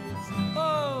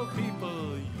 Oh,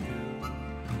 people, you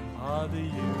are the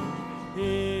you.